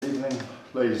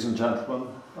Ladies and gentlemen,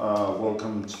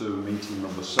 welcome to meeting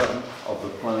number 7 of the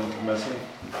Planning Committee.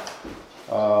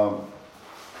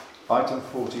 Item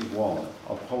 41,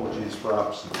 apologies for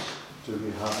absence. Do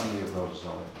we have any of those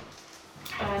on it?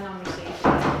 Non-received.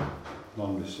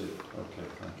 Non-received, okay,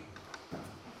 thank you.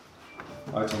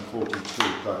 Item 42,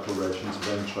 declarations of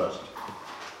interest.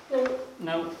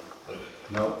 No.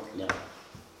 No? No.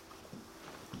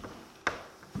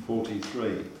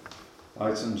 43,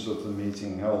 items of the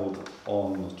meeting held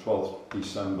on the 12th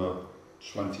December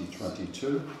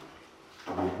 2022.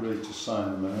 We agreed to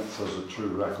sign the minutes as a true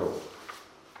record.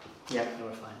 Yeah, no,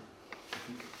 we're fine.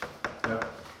 Yeah.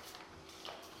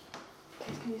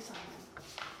 Please, can you sign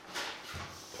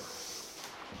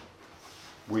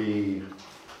We,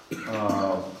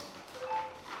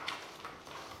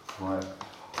 right,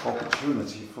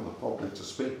 opportunity for the public to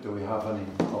speak. Do we have any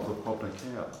of the public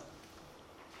here?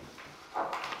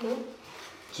 No.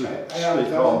 To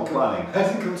speak on planning. I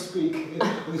think I'll speak in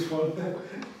this one. Won't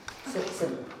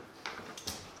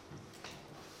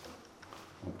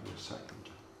be a second.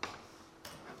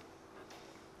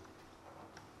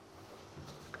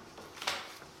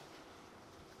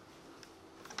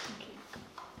 Thank you.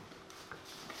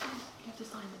 You have to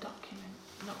sign the document,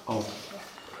 not Oh. the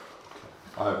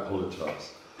I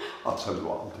apologise. I'll tell you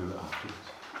what, I'll do it afterwards.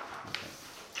 Okay.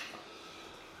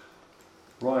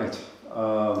 Right,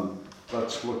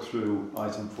 let's look through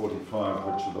item 45,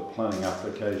 which are the planning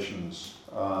applications.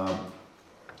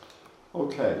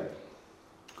 Okay,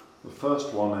 the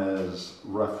first one is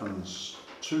reference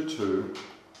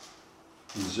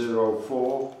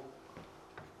 2204.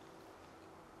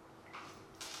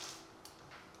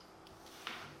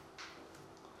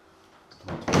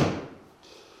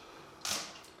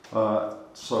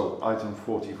 So item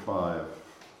 45,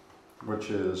 which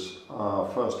is,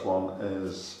 first one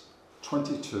is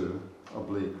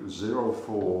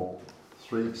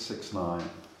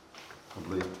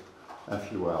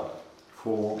 22/04369/FUL,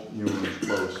 4 Newman's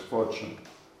Close, Frodsham.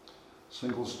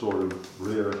 Single story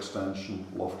rear extension,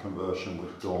 loft conversion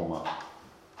with dormer.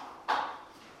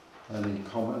 Any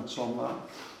comments on that?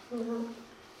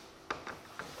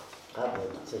 I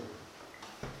would too.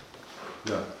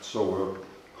 Yeah, so we're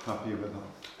happy with that?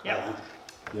 Yeah.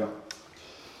 Yeah.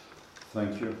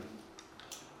 Thank you.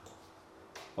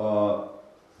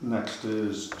 Next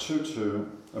is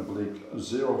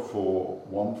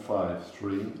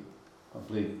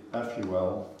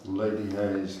 22/04153/FUL, Lady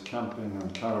Hayes Camping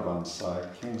and Caravan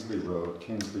Site, Kingsley Road,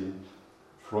 Kingsley,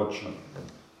 Frodsham.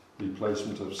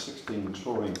 Replacement of 16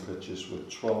 touring pitches with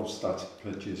 12 static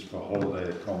pitches for holiday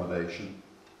accommodation.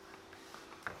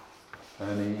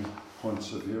 Any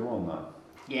points of view on that?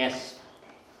 Yes.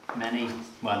 Many.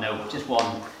 Well, no, just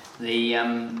one. The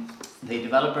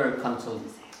developer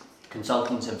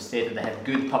consultants have stated they have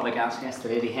good public access to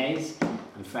Lady Hayes.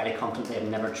 I'm fairly confident they have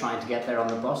never tried to get there on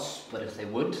the bus, but if they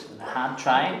would, and they had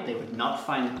tried, they would not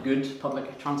find good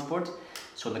public transport.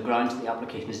 So on the grounds that the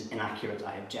application is inaccurate,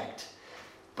 I object.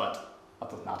 But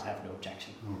other than that, I have no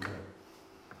objection. Okay.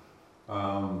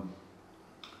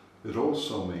 It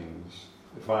also means,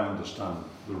 if I understand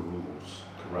the rules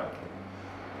correctly,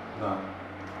 that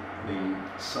the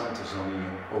site is only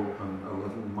open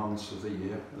 11 months of the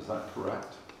year. Is that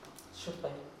correct? Should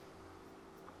be.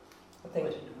 I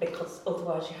think because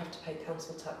otherwise you have to pay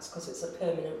council tax because it's a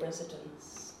permanent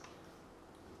residence.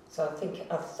 So I think,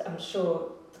 I'm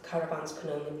sure the caravans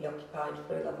can only be occupied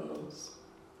for 11 months.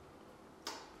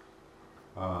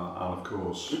 And of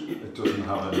course, it doesn't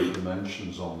have any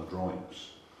dimensions on the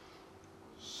drawings.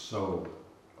 So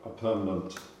a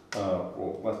permanent,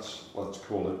 well, let's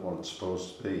call it what it's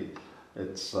supposed to be.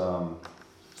 It's a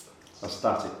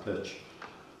static pitch.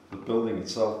 The building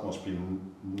itself must be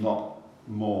not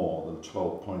more than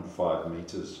 12.5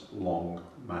 metres long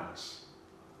max,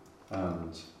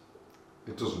 and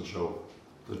it doesn't show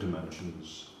the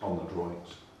dimensions on the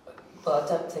drawings. Well, I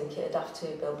don't think it'd have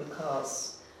to, Bill,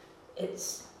 because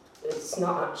it's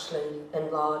not actually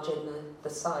enlarging the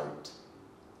site.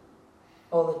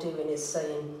 All they're doing is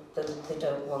saying that they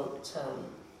don't want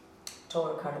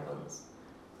touring caravans.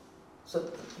 So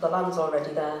the land's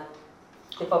already there.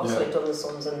 They've obviously done the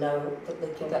sums and know that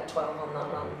they can get 12 on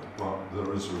that land. Well,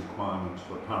 there is a requirement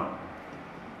apparently,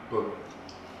 but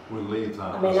we'll leave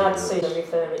that. I mean, as I'd it sooner is.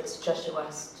 refer it to Cheshire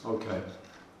West. Okay,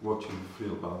 what do you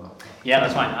feel about that? Yeah,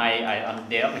 that's fine. On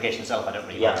the application itself, I don't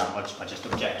really Yeah. like that much. I just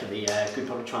object to the good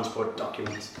public transport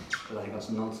documents because I think that's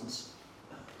nonsense.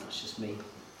 That's just me.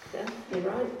 Yeah,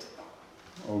 you're right.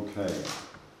 Okay,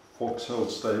 Foxhill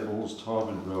Stables,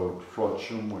 Tarvin Road,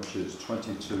 Frodsham, which is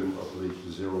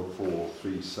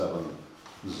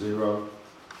 22/04370.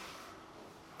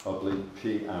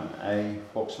 PMA,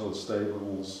 Foxhill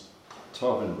Stables,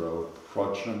 Tarvin Road,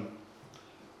 Frodsham.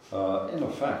 In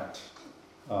effect,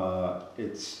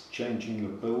 it's changing the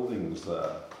buildings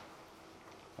there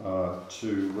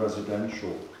to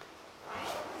residential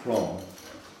from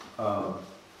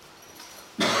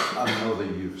another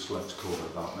use, let's call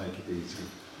it that, make it easy.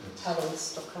 It's Helen's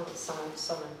stuck outside,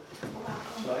 sorry.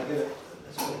 Shall I get it?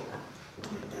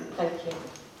 Thank you.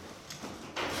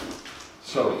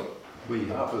 So we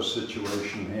have a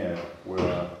situation here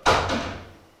where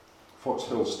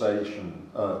Foxhill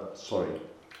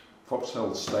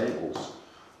Foxhill Stables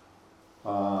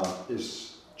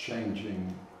is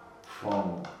changing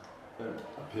from, it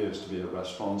appears to be a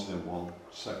restaurant in one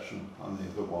section, and the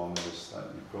other one is that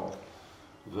you've got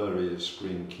various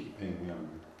greenkeeping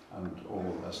and all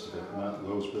the rest of it. Now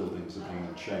those buildings are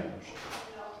being changed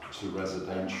to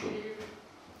residential.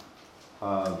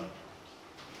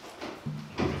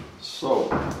 So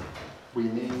we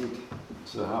need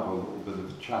to have a little bit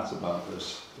of a chat about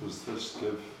this. Does this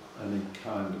give any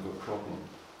kind of a problem?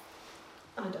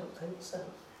 I don't think so.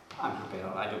 I'm happy,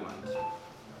 I don't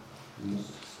mind.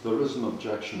 There is an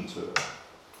objection to it.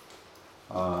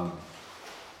 I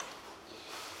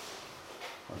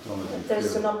don't know if If you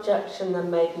there's feel- an objection, then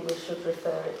maybe we should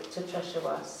refer it to Cheshire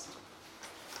West.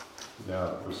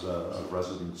 Yeah, it was a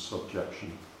resident's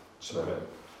objection to it.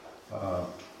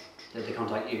 Did they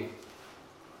contact you?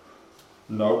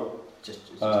 No, Just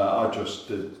I just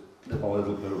did a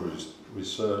little bit of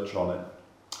research on it.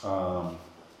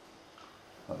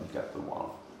 Let me get the one.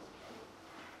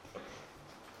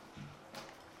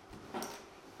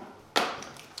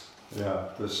 Yeah,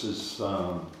 this is,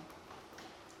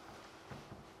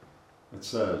 it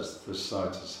says this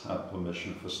site has had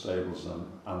permission for stables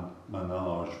and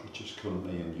menage, which is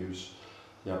currently in use.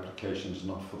 The application is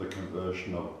not for the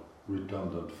conversion of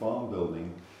redundant farm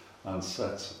building and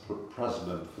sets a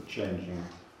precedent for changing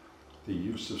the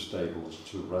use of stables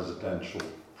to residential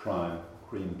prime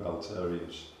greenbelt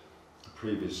areas. The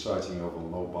previous siting of a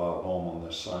mobile home on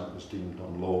this site was deemed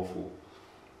unlawful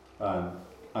and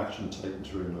action taken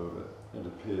to remove it. It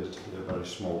appears to be a very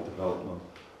small development,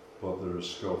 but there is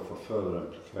scope for further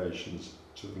implications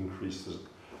to increase this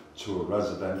to a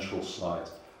residential site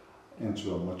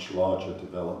into a much larger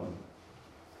development.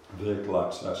 Vehicle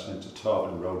access into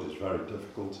Tarvin Road is very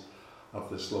difficult at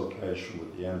this location,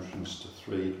 with the entrance to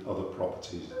 3 other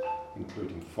properties,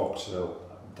 including Foxhill,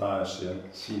 Diocesan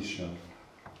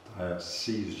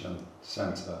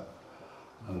Centre,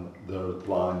 and there are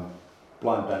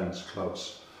blind ends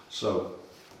close. So,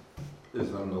 is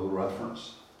there another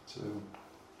reference to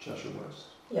Cheshire West?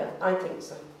 Yeah, I think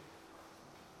so.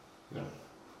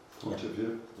 Point of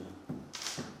view?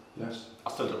 Yes? I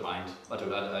still don't mind. I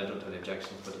don't have any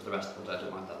objections, but if the rest of it, I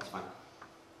don't mind, that's fine.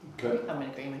 Okay. I'm in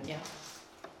agreement, yeah.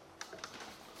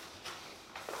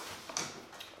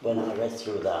 When I read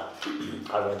through that,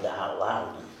 I read that out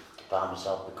loud and found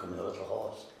myself becoming a little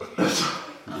horse.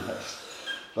 Yes.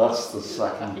 That's the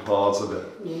second part of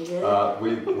it. New Year.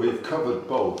 We've covered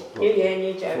both. But New Year,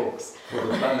 new jokes. for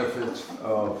the benefit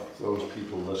of those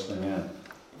people listening in,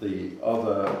 the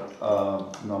other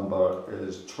number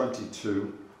is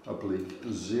 22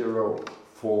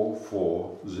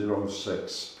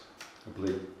 04406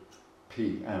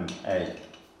 PMA.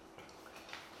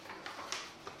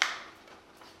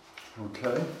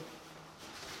 Okay.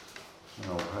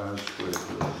 Now, how's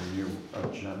with the new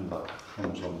agenda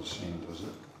comes on the scene, does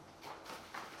it?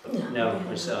 No,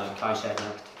 it's Cowshed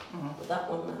next. But that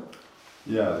one now.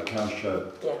 Yeah, the cowshed,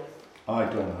 Yeah, I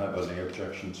don't have any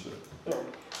objection to it. no.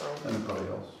 fine. Anybody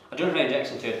else? I don't have any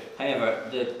objection to it. However,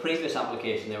 the previous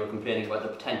application, they were complaining about the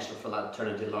potential for that to turn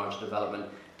into large development.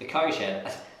 The cowshed,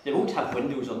 they won't have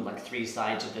windows on like 3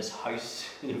 sides of this house,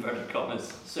 in inverted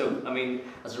commas. So, I mean,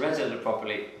 as a resident of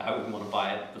property, I wouldn't want to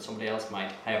buy it, but somebody else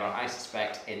might. However, I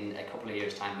suspect in a couple of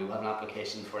years' time we will have an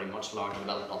application for a much larger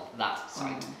development on that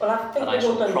site. Well, I think That I the shall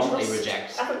Woodland promptly Trust.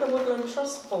 reject. I think the Woodland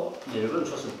Trust bought. The Woodland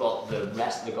Trust has bought the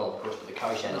rest of the golf course, but the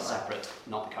cowshed is separate,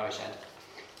 not the cowshed.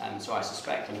 So I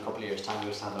suspect in a couple of years' time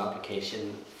we'll have an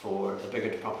application for a bigger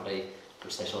property,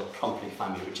 which they shall promptly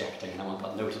find me rejecting, and I want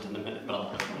that noted in a minute,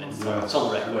 but it's on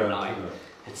the record now.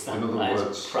 It's that In other nice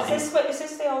words- prime. Is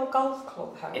this the old golf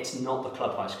club house? It's not the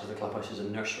clubhouse, because the clubhouse is a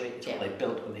nursery. It's what Yeah. they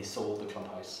built when they sold the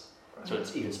clubhouse. So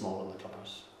it's even smaller than the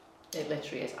clubhouse. It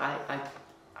literally is. I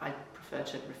prefer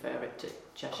to refer it to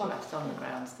Cheshire West on the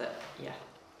grounds that, yeah,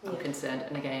 I'm concerned.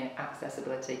 And again,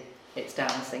 accessibility, it's down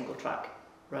a single track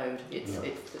road.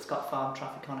 It's got farm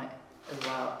traffic on it as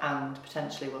well, and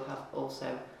potentially we'll have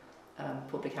also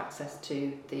public access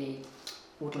to the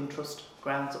Woodland Trust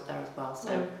grounds up there as well.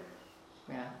 So,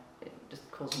 yeah, it just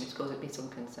causes me some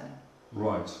concern.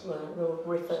 Right. Well, we'll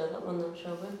refer that one then,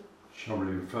 shall we? Shall we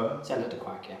refer? Send it to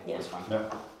Quack, yeah. Yeah. That's fine. Yeah.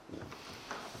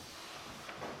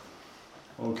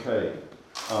 Okay.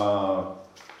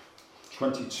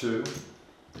 22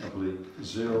 oblique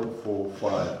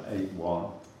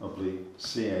 04581 oblique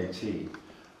CAT.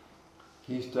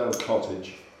 Heathdale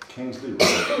Cottage, Kingsley Road,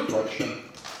 Frodsham.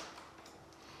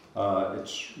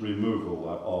 It's removal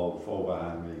of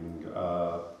overhanging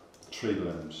tree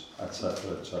limbs,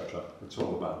 etc., etc. It's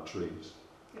all about trees.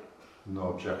 No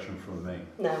objection from me.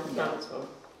 No, no, it's not.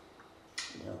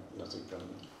 No, nothing from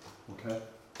me. Okay.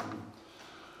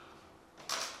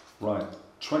 Right.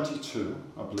 22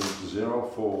 oblique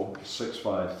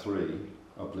 04653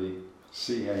 oblique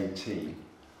CAT.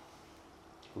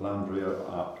 Landria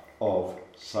of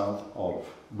south of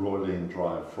Roylene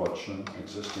Drive, Frodsham.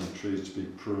 Existing trees to be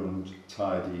pruned,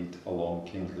 tidied along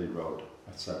Kingsley Road,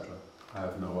 etc. I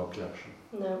have no objection.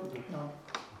 No. No.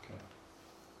 Okay.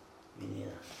 Me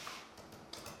neither.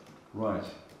 Right.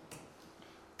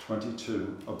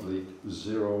 22 oblique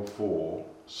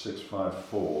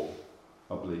 04654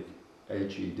 oblique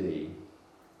AGD.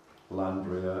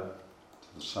 Landria to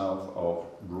the south of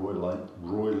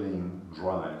Roylene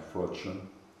Drive, Frodsham.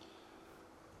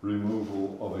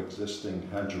 Removal of existing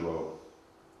hedgerow,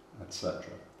 etc.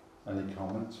 Any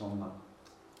comments on that?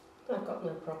 I've got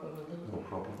no problem with that. No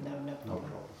problem. No, no No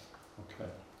problem. problem.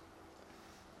 Okay.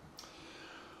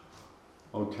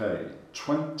 Okay.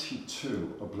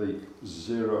 22 oblique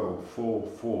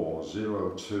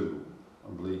 04402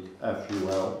 oblique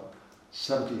FUL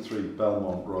 73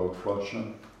 Belmont Road,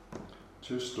 Frodsham.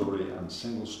 2-storey and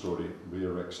single-storey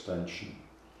rear extension.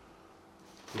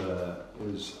 There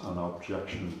is an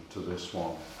objection to this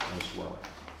one as well.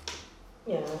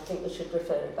 Yeah, I think we should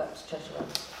refer it back to Cheshire.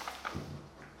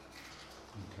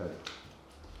 Okay.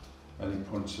 Any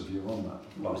points of view on that?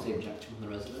 What was the objection from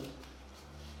the resident?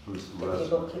 Who's the If you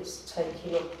resident? look, it's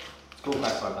taking up. It's going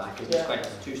quite far back, isn't it? Yeah. It's quite a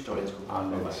 2-storey, it's going quite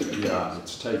And far it's, back. yeah,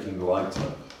 it's taking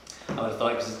lighter. I would have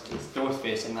thought, because it's north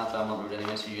facing that Belmont Road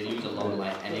anyway, so you lose a lot of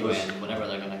light anyway, There's- and whatever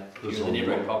they're going to, if there's you're a the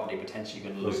neighbouring lot- property, potentially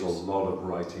you're going to There's a lose. lot of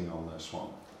writing on this one,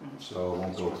 Mhm. so I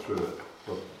won't go through it.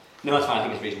 But No, that's fine, I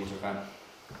think it's reasonable to refer.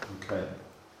 okay.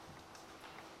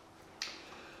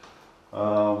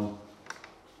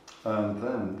 And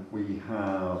then we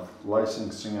have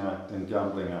Licensing Act and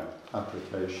Gambling Act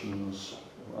applications.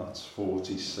 That's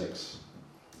 46.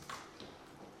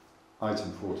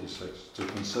 Item 46, to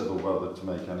consider whether to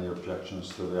make any objections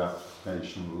to the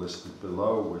application listed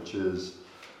below, which is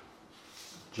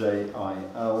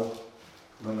JIL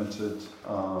Limited,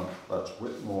 that's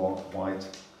Whitmore White,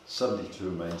 72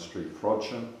 Main Street,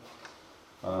 Frodsham.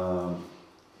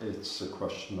 It's a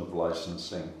question of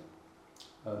licensing.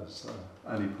 Is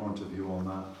any point of view on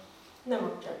that? No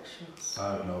objections.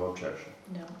 I have no objection.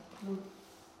 No.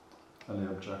 Any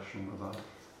objection with that?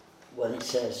 When it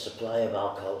says supply of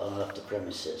alcohol on the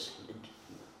premises,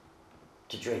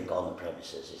 to drink on the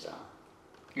premises, is that?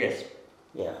 Yes.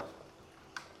 Yeah.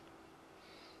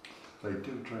 They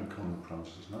do drink on the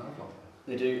premises now, don't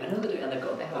They do, I know they do, and they've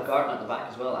got They a have. garden at the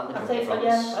back as well, and I they've think, got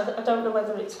yeah, I don't know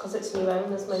whether it's because it's new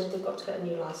owners, maybe they've got to get a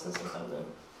new licence, I don't know.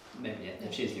 Maybe, yeah,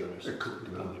 if she's the owners. It could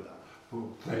be Probably that. that. Well,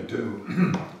 they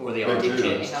do. Or the They owners do, have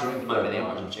it's changed. drink It might be the there,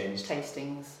 owners have changed.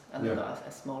 Tastings, and Yeah. they've got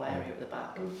a small area at the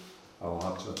back. I'll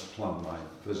have to plan my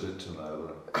visit to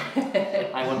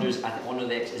there. I wonder, is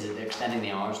it they're extending the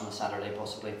hours on the Saturday,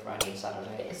 possibly Friday and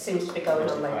Saturday? It seems to be going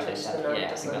on Friday, later into the Saturday. night, Yeah, I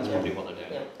think doesn't that's it? probably what they're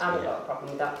doing. Yeah, I haven't Yeah. got a problem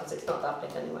with that because it's not that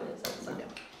big anyway, is it? So.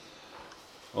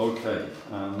 Okay,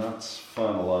 and that's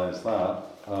finalised that.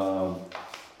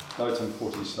 Item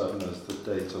 47 is the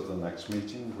date of the next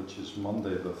meeting, which is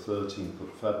Monday the 13th of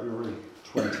February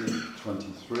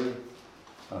 2023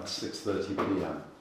 at 6:30 p.m.